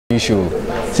show?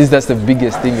 Since that's the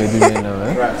biggest thing you're doing right now,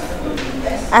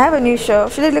 eh? I have a new show.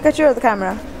 Should I look at you or the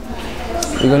camera?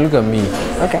 You can look at me.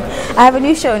 Okay. I have a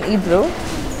new show in Hebrew.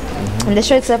 And the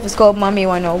show itself is called Mommy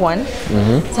 101.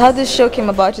 So how this show came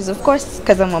about is, of course,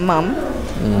 because I'm a mom.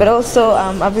 But also,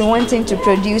 I've been wanting to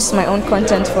produce my own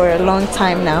content for a long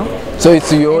time now. So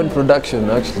it's your own production,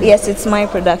 actually? Yes, it's my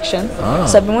production.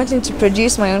 So I've been wanting to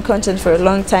produce my own content for a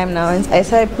long time now, and I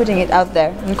started putting it out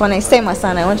there. And when I say my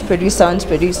son, I want to produce.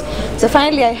 So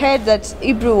finally, I heard that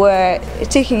Hebrew were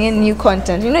taking in new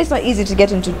content. You know, it's not easy to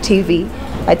get into TV,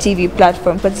 a TV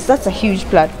platform, but that's a huge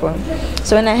platform.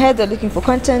 So when I heard they're looking for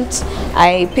content,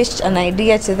 I pitched an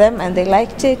idea to them, and they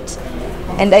liked it.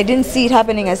 And I didn't see it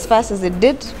happening as fast as it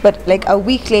did, but like a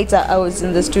week later, I was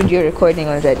in the studio recording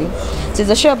already. So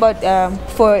it's a show about,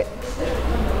 for,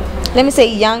 let me say,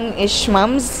 young-ish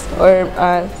moms, or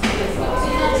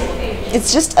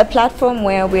it's just a platform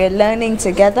where we're learning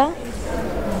together.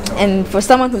 And for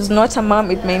someone who's not a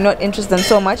mom, it may not interest them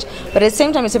so much, but at the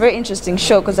same time, it's a very interesting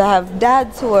show because I have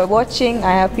dads who are watching,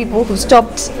 I have people who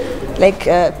stopped like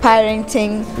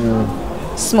parenting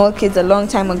small kids a long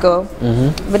time ago.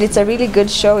 But it's a really good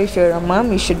show. If you're a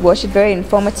mom, you should watch it. Very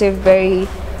informative, very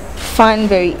fun,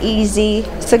 very easy.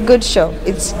 It's a good show.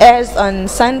 It airs on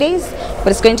Sundays, but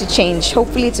it's going to change,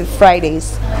 hopefully to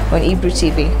Fridays on Hebrew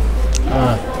TV.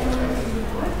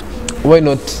 Why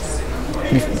not?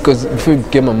 Because before you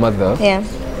became a mother,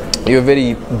 you're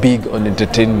very big on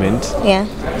entertainment.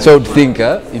 So I would think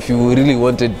if you really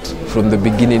wanted from the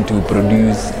beginning to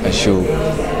produce a show,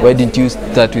 why didn't you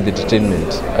start with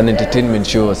entertainment? An entertainment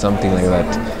show or something like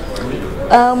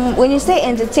that? When you say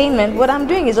entertainment, what I'm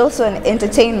doing is also an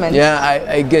entertainment. Yeah,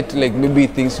 I get like maybe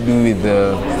things to do with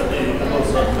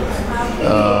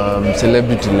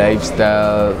celebrity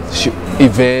lifestyle,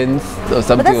 events or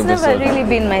something. But that's never really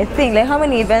been my thing. Like, how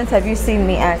many events have you seen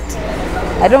me at?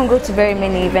 I don't go to very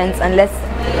many events unless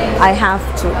I have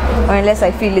to, or unless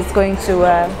I feel it's going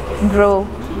to grow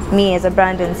me as a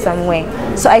brand in some way.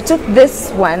 So I took this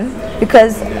one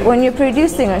because when you're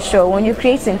producing a show, when you're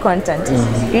creating content,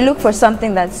 you look for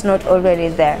something that's not already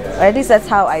there, or at least that's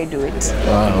how I do it.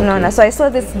 So I saw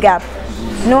this gap.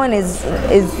 No one is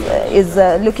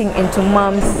looking into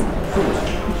moms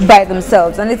by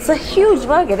themselves, and it's a huge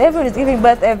market. Everyone is giving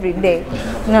birth every day.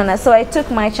 So I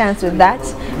took my chance with that,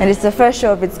 and it's the first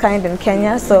show of its kind in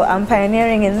Kenya, so I'm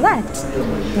pioneering in that.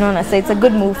 So it's a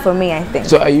good move for me, I think.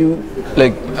 So are you,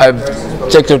 like, I've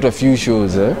checked out a few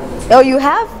shows, eh? Oh, you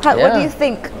have? What do you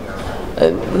think?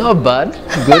 Not bad,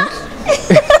 good.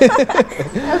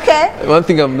 Okay. One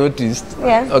thing I've noticed,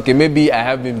 okay, maybe I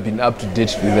haven't been up to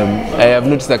date with them. I have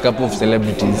noticed a couple of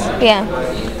celebrities.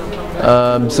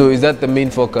 So is that the main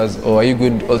focus, or are you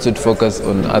going also to focus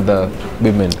on other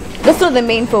women? That's not the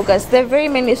main focus. There are very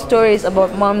many stories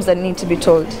about moms that need to be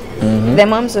told. There are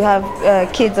moms who have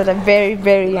kids at a very,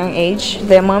 very young age.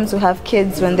 There are moms who have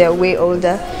kids when they're way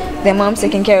older. There are moms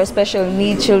taking care of special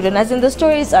needs children. As in, the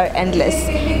stories are endless.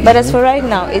 But as for right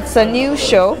now, it's a new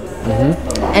show,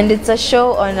 and it's a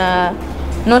show on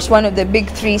not one of the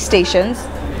big 3 stations.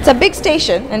 It's a big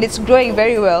station, and it's growing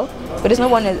very well, but it's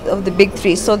not one of the big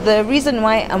 3. So the reason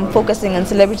why I'm focusing on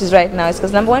celebrities right now is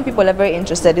because, number one, people are very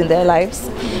interested in their lives,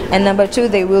 and number 2,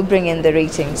 they will bring in the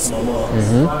ratings.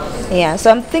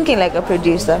 So I'm thinking like a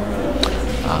producer.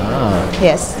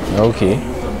 Yes. Okay.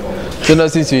 So now,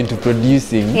 since you're into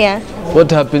producing, what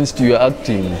happens to your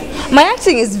acting? My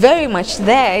acting is very much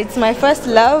there. It's my first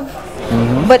love.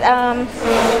 But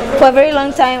for a very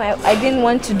long time, I didn't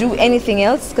want to do anything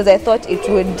else because I thought it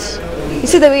would. You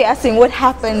see the way you're asking what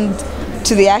happened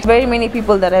to the act. Very many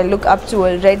people that I look up to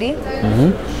already.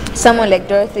 Someone like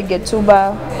Dorothy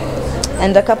Getuba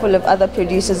and a couple of other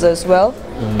producers as well.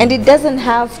 And it doesn't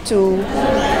have to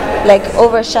like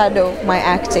overshadow my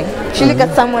acting. If you look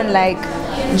at someone like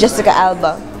Jessica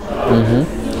Alba.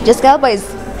 Jessica Alba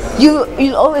is,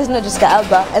 you'll always know Jessica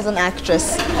Alba as an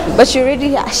actress, but she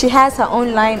has her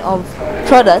own line of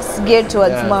products geared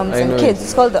towards moms and kids.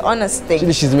 It's called The Honest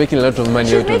Thing. She's making a lot of money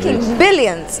out of it. She's making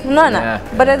billions,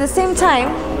 but at the same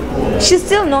time, she's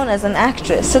still known as an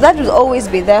actress, so that will always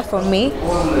be there for me.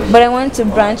 But I want to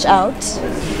branch out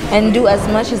and do as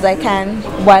much as I can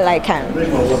while I can.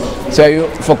 So are you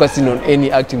focusing on any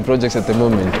acting projects at the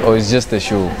moment, or is just the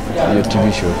show, your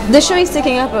TV show? The show is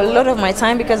taking up a lot of my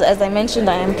time because, as I mentioned,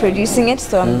 I am producing it,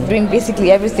 so I'm doing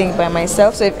basically everything by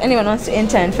myself. So if anyone wants to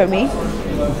intern for me.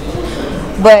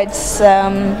 But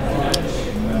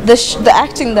the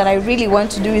acting that I really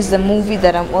want to do is the movie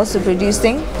that I'm also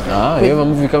producing. You have a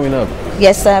movie coming up?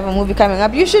 Yes, I have a movie coming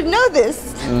up. You should know this.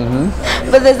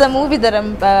 But there's a movie that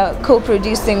I'm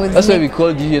co-producing with. That's why we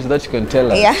called you here, so that you can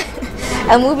tell us.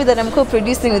 a movie that I'm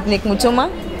co-producing with Nick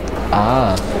Mutuma.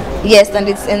 Ah. Yes, and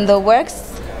it's in the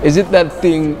works. Is it that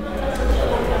thing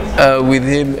with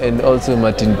him and also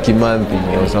Martin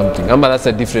Kimanthi or something? That's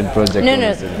a different project. No,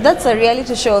 that's a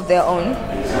reality show of their own.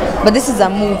 But this is a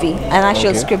movie, an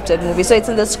actual scripted movie. So it's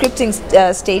in the scripting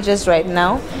stages right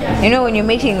now. You know, when you're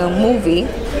making a movie,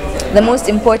 the most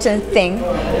important thing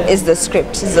is the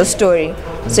script, is the story.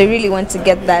 So you really want to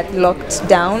get that locked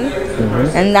down,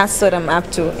 and that's what I'm up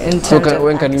to in terms of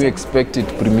when can we expect it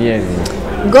premiering?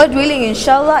 God willing,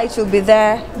 inshallah, it will be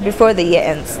there before the year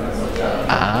ends.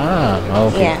 Ah,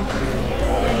 okay. Yeah.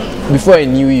 Before I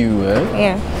knew you,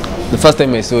 yeah. The first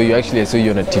time I saw you, I saw you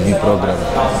on a TV program.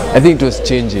 I think it was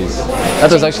Changes.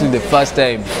 That was actually the first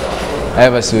time I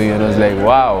ever saw you, and I was like,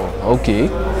 wow, okay.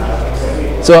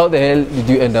 So how the hell did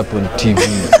you end up on TV?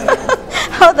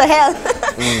 How the hell?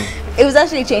 It was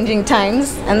actually Changing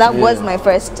Times, and that was my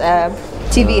first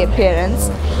TV appearance.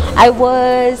 I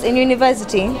was in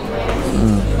university,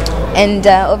 and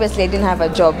obviously I didn't have a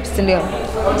job.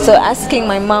 So asking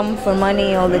my mom for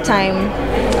money all the time,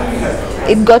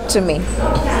 it got to me.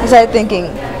 I started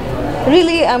thinking,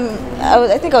 really,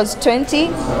 I think I was 20.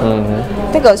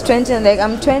 I think I was 20, and like,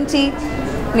 I'm 20,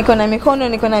 niko na mikono,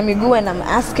 niko na miguu, and I'm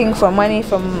asking for money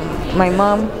from my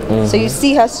mom. So you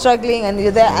see her struggling, and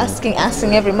you're there asking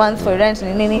every month for rent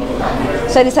and nini.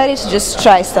 So I decided to just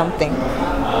try something.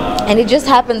 And it just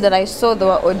happened that I saw the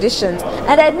auditions,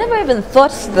 and I'd never even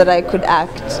thought that I could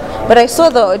act. But I saw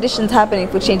the auditions happening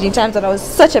for Changing Times, and I was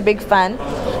such a big fan.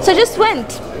 So I just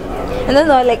went. And then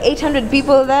there were like 800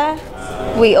 people there.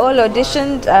 We all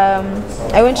auditioned.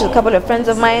 I went to a couple of friends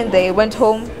of mine. They went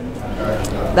home.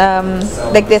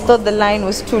 Like they thought the line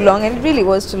was too long, and it really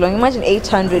was too long. Imagine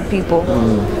 800 people.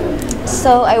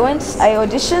 So I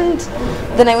auditioned,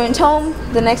 then I went home.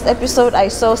 The next episode I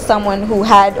saw someone who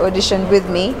had auditioned with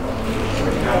me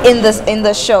in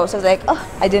the show. So I was like, oh,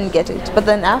 I didn't get it. But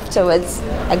then afterwards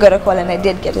I got a call and I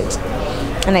did get it.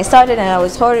 And I started and I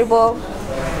was horrible.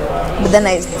 But then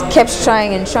I kept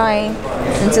trying and trying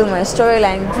until my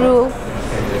storyline grew.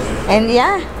 And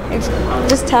yeah, it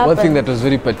just happened. One thing that was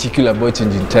very particular about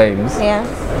Changing Times,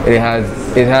 it had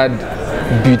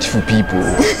beautiful people.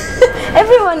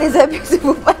 Everyone is a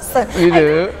beautiful person. You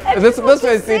know, that's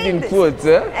why I said in quotes.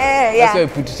 That's why I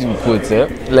put it in quotes.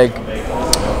 Like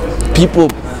people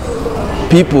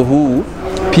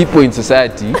in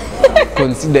society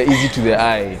consider easy to the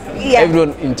eye.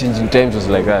 Everyone in Changing Times was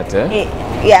like that.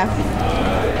 Yeah.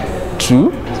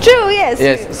 True? True, yes.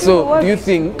 Yes. So do you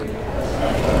think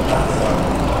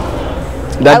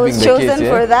that I was chosen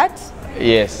for that?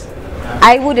 Yes.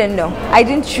 I wouldn't know. I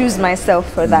didn't choose myself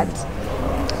for that.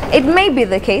 It may be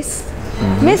the case.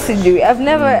 Maybe I've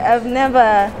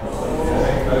never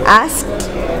asked,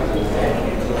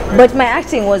 but my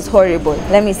acting was horrible.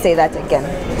 Let me say that again.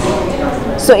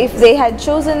 So if they had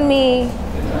chosen me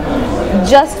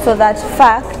just for that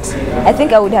fact, I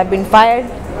think I would have been fired.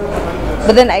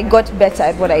 But then I got better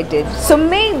at what I did. So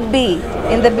maybe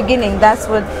in the beginning that's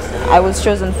what I was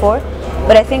chosen for.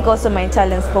 But I think also my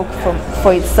talent spoke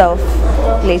for itself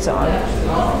later on.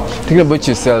 Think about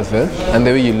yourself and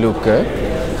the way you look. A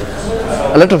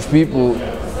lot of people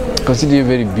consider you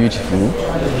very beautiful.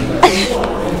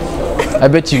 I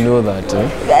bet you know that.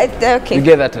 Okay. You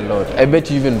get that a lot. I bet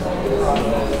you even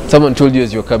someone told you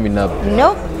as you're coming up.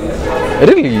 Nope.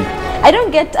 Really? I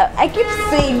don't get. I keep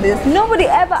saying this. Nobody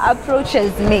ever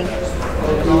approaches me.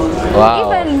 Wow.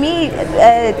 Even me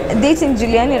dating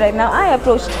Juliani right now, I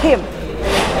approached him.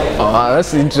 Oh,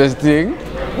 that's interesting.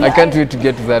 I can't wait to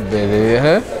get to that, baby.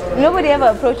 Nobody ever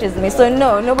approaches me, so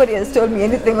no, nobody has told me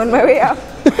anything on my way up.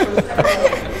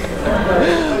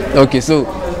 Okay, so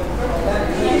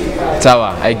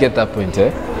Tawa, I get that point,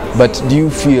 but do you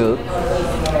feel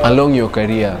along your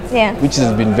career, which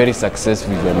has been very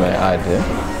successful by my art,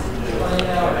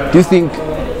 do you think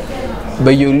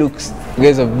by your looks,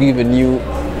 guys have given you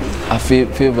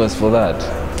favors for that?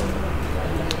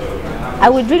 I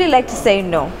would really like to say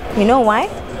no. You know why?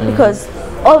 Because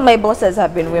all my bosses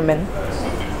have been women.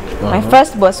 My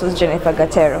first boss was Jennifer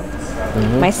Gatero.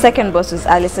 My second boss was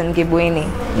Alison Gibuini.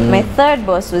 My third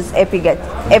boss was Epi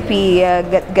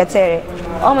Gatere.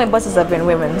 All my bosses have been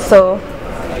women. So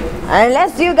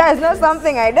unless you guys know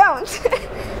something I don't,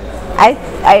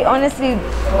 I honestly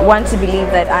want to believe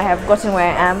that I have gotten where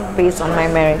I am based on my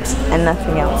merits and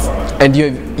nothing else. And you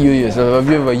yourself,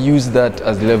 have you ever used that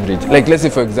as leverage? Like, let's say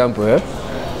for example,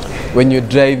 when you're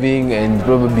driving and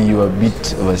probably you were a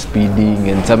bit over speeding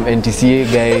and some NTCA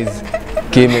guys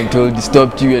came and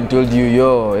stopped you and told you,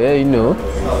 yo, you know,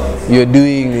 you're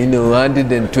doing,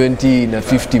 120 in a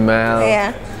 50 mile.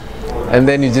 and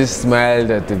then you just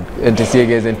smiled at the NTCA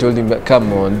guys and told him,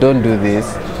 come on, don't do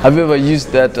this. Have you ever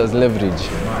used that as leverage?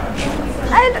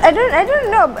 I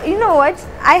don't know. But you know what?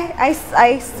 I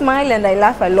smile and I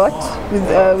laugh a lot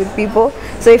with people.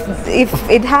 So if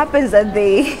it happens that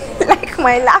they like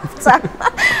my laughter,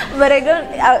 but I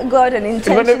don't go out and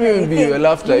intentionally. It might not even be your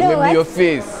laughter. It might be your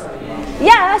face.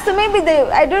 Yeah, so maybe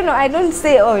I don't know. I don't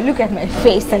say, oh, look at my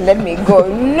face and let me go.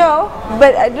 No,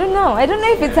 but I don't know. I don't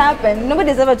know if it's happened.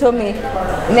 Nobody's ever told me,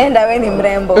 Nenda weni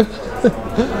mrembo.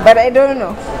 But I don't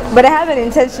know. But I haven't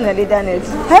intentionally done it.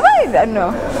 Have I? I don't know.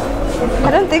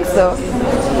 I don't think so.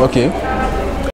 Okay.